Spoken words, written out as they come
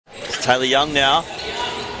Taylor Young now.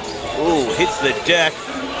 Ooh, hits the deck.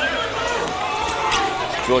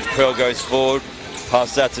 George Pearl goes forward.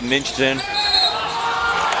 Passes out to Minchin.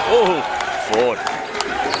 Ooh, Ford.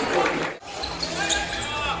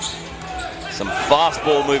 Some fast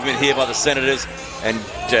ball movement here by the Senators. And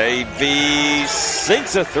Davies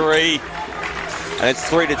sinks a three. And it's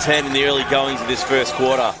 3-10 in the early goings of this first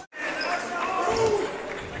quarter.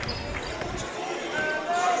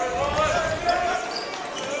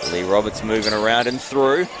 Lee Roberts moving around and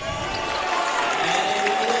through.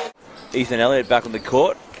 Ethan Elliott back on the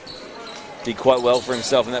court. Did quite well for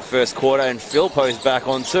himself in that first quarter. And Philpo's back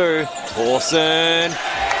on too. Pawson.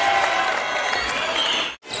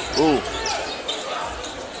 Ooh.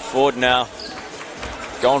 Ford now.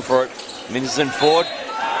 Going for it. Minson Ford.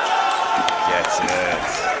 Gets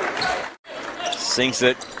it. Sinks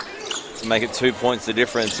it to make it 2 points the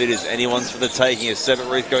difference. It is anyone's for the taking as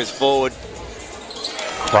Sevet Ruth goes forward.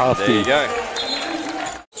 Crafty. There you go.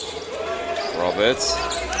 Roberts.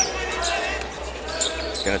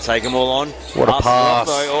 Going to take them all on. What a pass.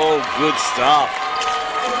 Oh, good stuff.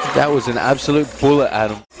 That was an absolute bullet,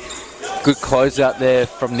 Adam. Good close out there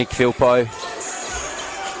from Nick Philpo.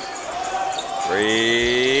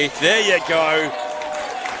 There you go.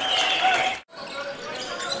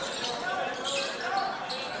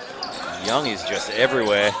 Young is just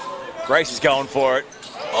everywhere. Grace is going for it.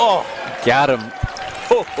 Oh. Got him.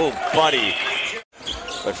 Oh, buddy.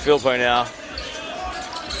 But Philpo now.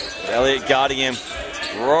 Elliott guarding him.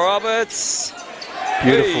 Roberts.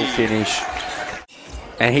 Beautiful finish.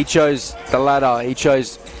 And he chose the ladder. He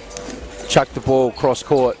chose chuck the ball cross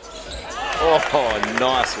court. Oh,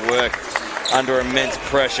 nice work under immense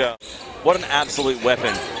pressure. What an absolute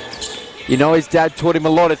weapon. You know, his dad taught him a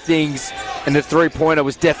lot of things, and the three-pointer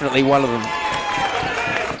was definitely one of them.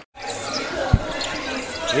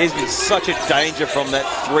 He's been such a danger from that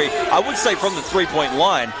three. I would say from the three-point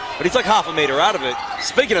line, but he's like half a meter out of it.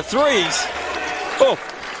 Speaking of threes, oh,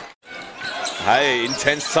 hey,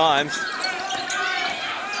 intense times.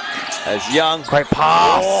 As Young. Great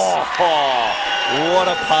pass. Oh, what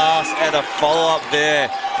a pass and a follow-up there.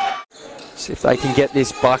 See if they can get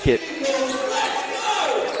this bucket.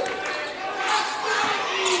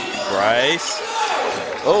 Grace.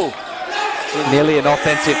 Oh. Nearly an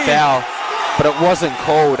offensive foul, but it wasn't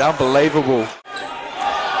called. Unbelievable.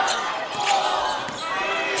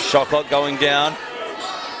 Shot clock going down.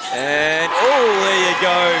 And, oh, there you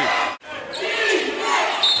go.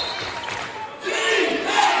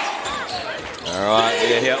 All right,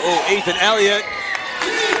 here. Oh, Ethan Elliott.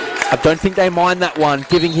 I don't think they mind that one,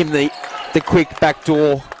 giving him the quick back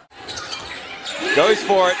door. Goes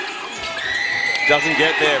for it. Doesn't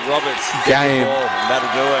get there. Roberts. Game. That'll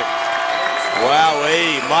do it.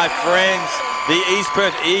 Wowee, my friends. The East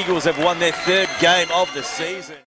Perth Eagles have won their third game of the season.